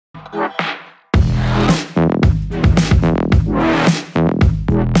Good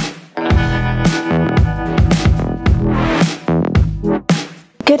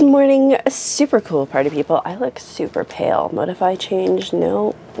morning, super cool party people. I look super pale. What if I change?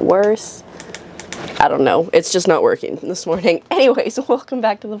 No, worse. I don't know. It's just not working this morning. Anyways, welcome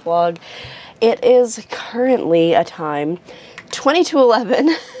back to the vlog. It is currently a time 20 to 11.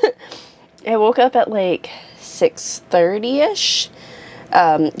 I woke up at like 6:30ish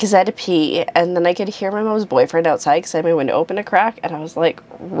because I had to pee, and then I could hear my mom's boyfriend outside because I had my window open a crack, and I was like,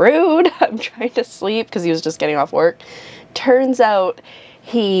 rude. I'm trying to sleep because he was just getting off work. Turns out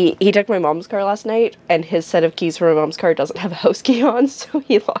he took my mom's car last night, and his set of keys for my mom's car doesn't have a house key on, so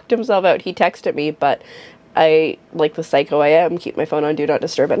he locked himself out. He texted me, but I, like the psycho I am, keep my phone on Do Not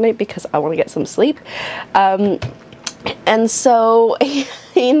Disturb at night because I want to get some sleep. And so he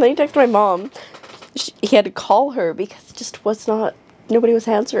texted my mom. He had to call her because it just was not, nobody was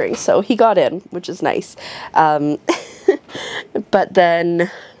answering, so he got in, which is nice. But then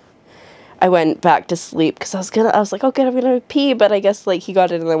I went back to sleep because I was like, oh good, I'm gonna pee, but I guess like he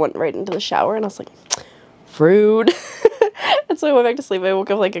got in and I went right into the shower, and I was like, rude. And so I went back to sleep. I woke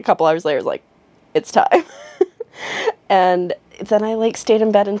up like a couple hours later, I was like, it's time. And then I like stayed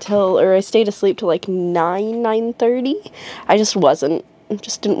in bed until, or I stayed asleep till like 9:30. I just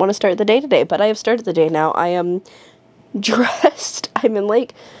didn't want to start the day today, but I have started the day now. I am dressed. I'm in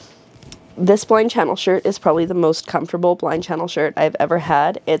like, this blind channel shirt is probably the most comfortable blind channel shirt I've ever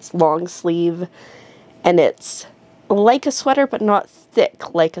had. It's long sleeve and it's like a sweater, but not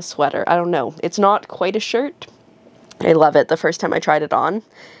thick like a sweater. I don't know. It's not quite a shirt. I love it the first time I tried it on.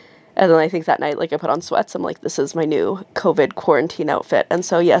 And then I think that night, like, I put on sweats. I'm like, this is my new COVID quarantine outfit. And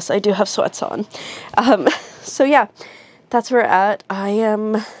so, yes, I do have sweats on. So yeah, that's where we're at. I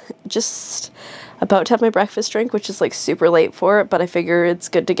am just about to have my breakfast drink, which is like super late for it, but I figure it's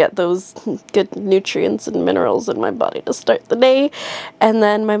good to get those good nutrients and minerals in my body to start the day. And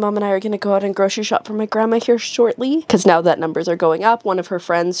then my mom and I are going to go out and grocery shop for my grandma here shortly, because now that numbers are going up. One of her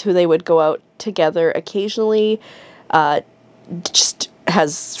friends who they would go out together occasionally just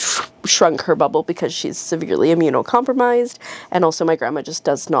has shrunk her bubble because she's severely immunocompromised, and also my grandma just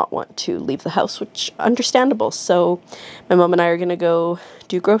does not want to leave the house, which understandable. So my mom and I are gonna go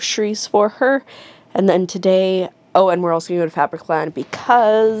do groceries for her, and then today, oh, and we're also gonna go to Fabric Land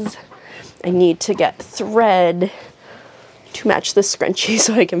because I need to get thread to match this scrunchie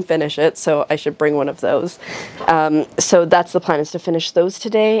so I can finish it, so I should bring one of those. So that's the plan, is to finish those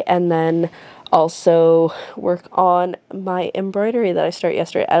today, and then also work on my embroidery that I started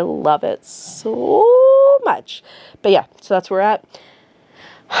yesterday. I love it so much. But yeah, so that's where we're at.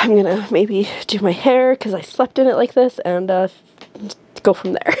 I'm gonna maybe do my hair because I slept in it like this, and go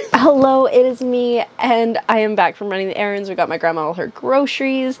from there. Hello, it is me, and I am back from running the errands. We got my grandma all her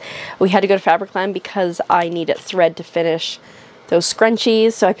groceries. We had to go to Fabric Land because I needed thread to finish those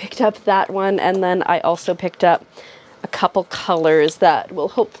scrunchies, so I picked up that one, and then I also picked up a couple colors that will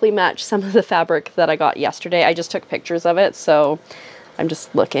hopefully match some of the fabric that I got yesterday. I just took pictures of it, so I'm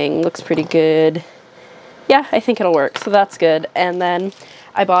just looking. Looks pretty good. Yeah, I think it'll work, so that's good. And then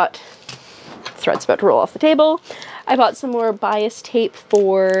I bought, thread's about to roll off the table, I bought some more bias tape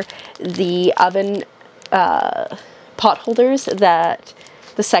for the oven pot holders, that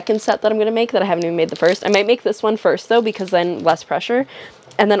the second set that I'm going to make that I haven't even made the first. I might make this one first though, because then less pressure.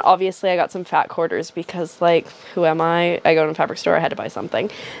 And then obviously I got some fat quarters because, like, who am I? I go to a fabric store, I had to buy something.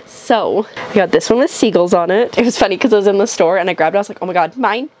 So I got this one with seagulls on it. It was funny because I was in the store and I grabbed it. I was like, oh my god,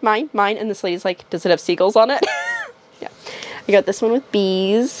 mine, mine, mine. And this lady's like, does it have seagulls on it? Yeah. I got this one with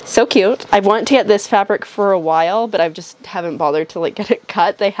bees. So cute. I've wanted to get this fabric for a while, but I just haven't bothered to like get it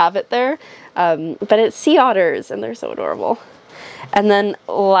cut. They have it there. But it's sea otters and they're so adorable. And then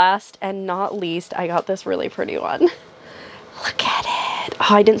last and not least, I got this really pretty one. Look at it.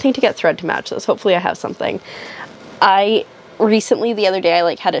 Oh, I didn't think to get thread to match this. Hopefully I have something. I recently, the other day, I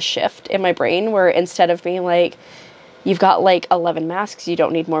like had a shift in my brain where instead of being like, you've got like 11 masks, you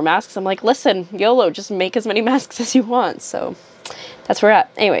don't need more masks, I'm like, listen, YOLO, just make as many masks as you want. So that's where we're at.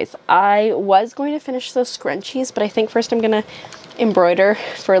 Anyways, I was going to finish those scrunchies, but I think first I'm gonna embroider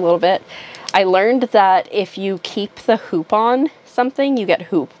for a little bit. I learned that if you keep the hoop on something, you get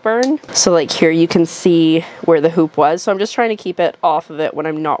hoop burn. So like here you can see where the hoop was, so I'm just trying to keep it off of it when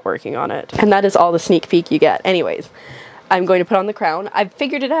I'm not working on it. And that is all the sneak peek you get. Anyways, I'm going to put on the crown. I've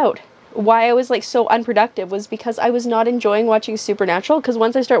figured it out. Why I was like so unproductive was because I was not enjoying watching Supernatural, because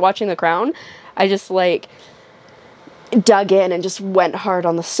once I start watching The Crown, I just like dug in and just went hard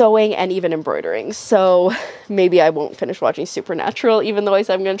on the sewing and even embroidering. So maybe I won't finish watching Supernatural, even though I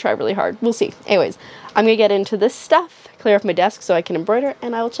said I'm going to try really hard. We'll see. Anyways, I'm going to get into this stuff clear off my desk so I can embroider,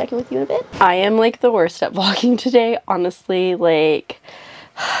 and I will check in with you in a bit. I am like the worst at vlogging today, honestly. Like,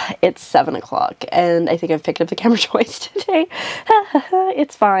 it's 7 o'clock and I think I've picked up the camera twice today.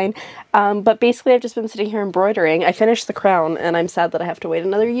 It's fine. But basically I've just been sitting here embroidering. I finished the crown and I'm sad that I have to wait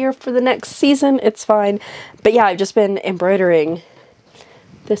another year for the next season. It's fine. But yeah, I've just been embroidering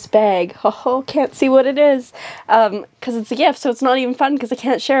this bag. Oh, can't see what it is. Because it's a gift, so it's not even fun because I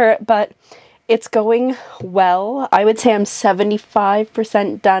can't share it, but it's going well. I would say I'm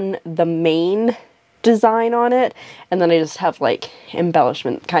 75% done the main design on it, and then I just have like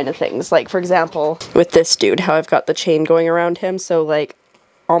embellishment kind of things, like for example with this dude, how I've got the chain going around him, so like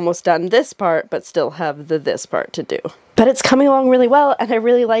almost done this part but still have this part to do. But it's coming along really well and I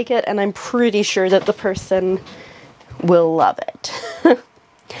really like it, and I'm pretty sure that the person will love it.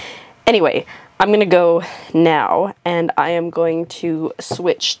 Anyway, I'm gonna go now and I am going to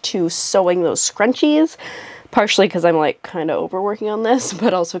switch to sewing those scrunchies. Partially because I'm like kind of overworking on this,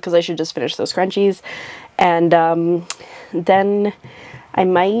 but also because I should just finish those scrunchies. And then I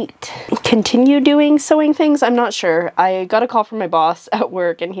might continue doing sewing things. I'm not sure. I got a call from my boss at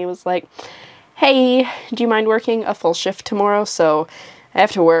work and he was like, hey, do you mind working a full shift tomorrow? So I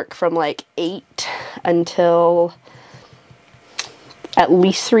have to work from like 8 until at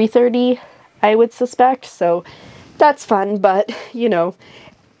least 3:30, I would suspect. So that's fun, but you know,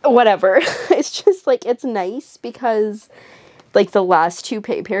 whatever. It's just like, it's nice because like the last 2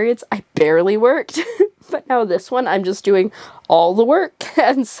 pay periods I barely worked, but now this one I'm just doing all the work.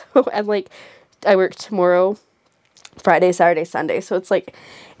 And so, and like I work tomorrow, Friday, Saturday, Sunday, so it's like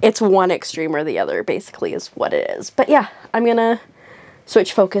it's one extreme or the other basically is what it is. But yeah, I'm gonna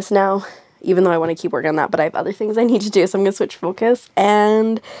switch focus now, even though I want to keep working on that, but I have other things I need to do, so I'm gonna switch focus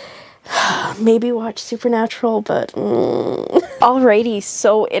and maybe watch Supernatural, but alrighty,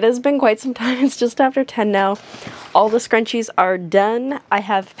 so it has been quite some time. It's just after 10 now. All the scrunchies are done. I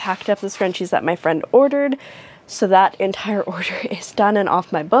have packed up the scrunchies that my friend ordered, so that entire order is done and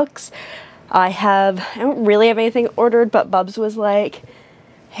off my books. I don't really have anything ordered, but Bubs was like,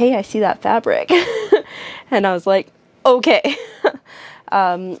 hey, I see that fabric. And I was like, okay.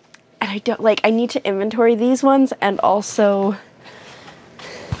 And I need to inventory these ones and also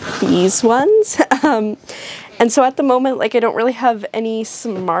these ones. And so at the moment, like, I don't really have any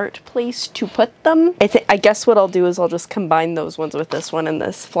smart place to put them. I guess what I'll do is I'll just combine those ones with this one and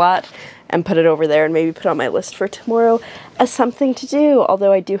this flat and put it over there and maybe put it on my list for tomorrow as something to do.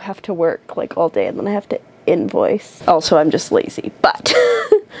 Although I do have to work like all day and then I have to invoice. Also, I'm just lazy, but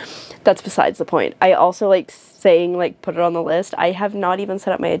that's besides the point. I also like saying like put it on the list. I have not even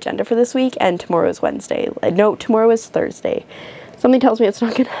set up my agenda for this week, and tomorrow is Wednesday. No, tomorrow is Thursday. Something tells me it's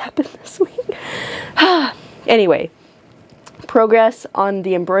not going to happen this week. Anyway, progress on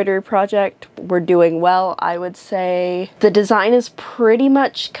the embroidery project. We're doing well, I would say. The design is pretty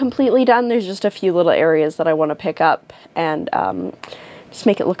much completely done. There's just a few little areas that I want to pick up and just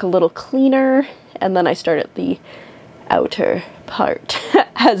make it look a little cleaner. And then I started the outer part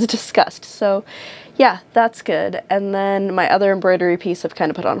as discussed. So yeah, that's good. And then my other embroidery piece I've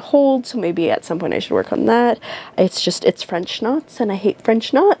kind of put on hold, so maybe at some point I should work on that. It's French knots and I hate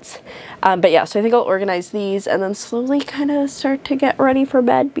French knots. But yeah, so I think I'll organize these and then slowly kind of start to get ready for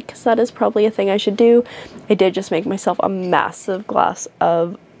bed, because that is probably a thing I should do. I did just make myself a massive glass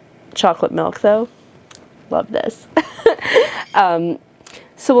of chocolate milk though. Love this.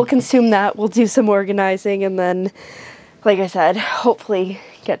 So we'll consume that, we'll do some organizing, and then, like I said, hopefully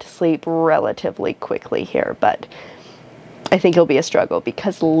get to sleep relatively quickly here, but I think it'll be a struggle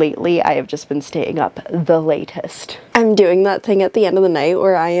because lately I have just been staying up the latest. I'm doing that thing at the end of the night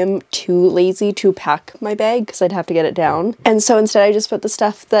where I am too lazy to pack my bag because I'd have to get it down. And so instead I just put the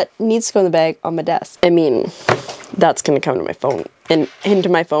stuff that needs to go in the bag on my desk. I mean, that's gonna come to my phone and into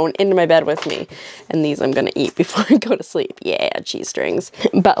my bed with me. And these I'm gonna eat before I go to sleep. Yeah, cheese strings.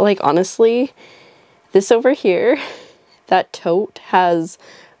 But like honestly, this over here, that tote has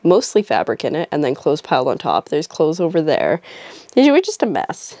mostly fabric in it and then clothes piled on top. There's clothes over there. We're just a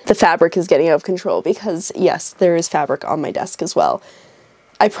mess. The fabric is getting out of control because yes, there is fabric on my desk as well.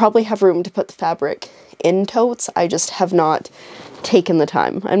 I probably have room to put the fabric in totes. I just have not taken the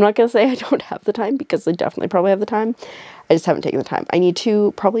time. I'm not gonna say I don't have the time because I definitely probably have the time. I just haven't taken the time. I need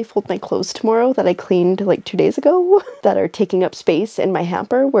to probably fold my clothes tomorrow that I cleaned like 2 days ago that are taking up space in my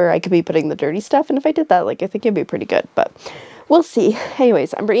hamper where I could be putting the dirty stuff. And if I did that, like, I think it'd be pretty good, but we'll see.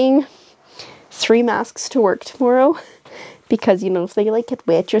 Anyways, I'm bringing 3 masks to work tomorrow because, you know, if they like get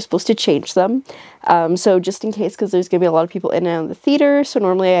wet, you're supposed to change them. So just in case, because there's gonna be a lot of people in and out of the theater. So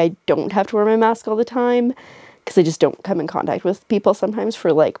normally I don't have to wear my mask all the time because I just don't come in contact with people sometimes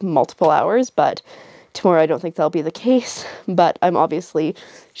for like multiple hours, but Tomorrow I don't think that'll be the case, but I'm obviously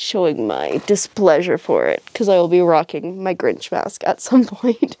showing my displeasure for it because I will be rocking my Grinch mask at some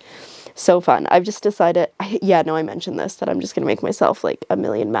point. So fun. I've just decided, I mentioned this, that I'm just going to make myself like a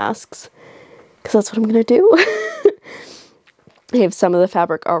million masks because that's what I'm going to do. I have some of the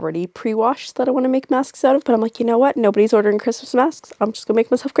fabric already pre-washed that I want to make masks out of, but I'm like, you know what? Nobody's ordering Christmas masks. I'm just gonna make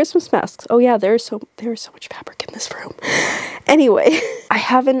myself Christmas masks. Oh yeah, there's so much fabric in this room. Anyway, I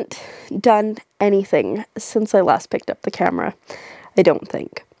haven't done anything since I last picked up the camera. I don't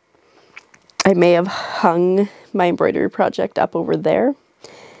think. I may have hung my embroidery project up over there,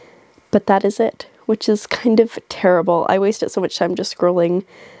 but that is it, which is kind of terrible. I wasted so much time just scrolling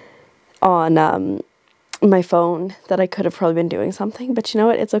on my phone that I could have probably been doing something, but you know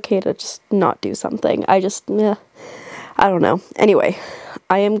what? It's okay to just not do something. I don't know. Anyway,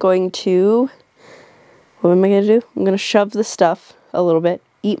 I am going to, what am I going to do? I'm going to shove the stuff a little bit,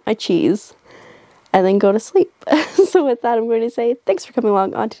 eat my cheese, and then go to sleep. So with that, I'm going to say thanks for coming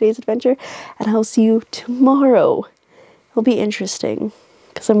along on today's adventure, and I'll see you tomorrow. It'll be interesting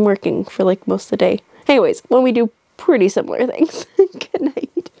because I'm working for like most of the day. Anyways, when we do pretty similar things.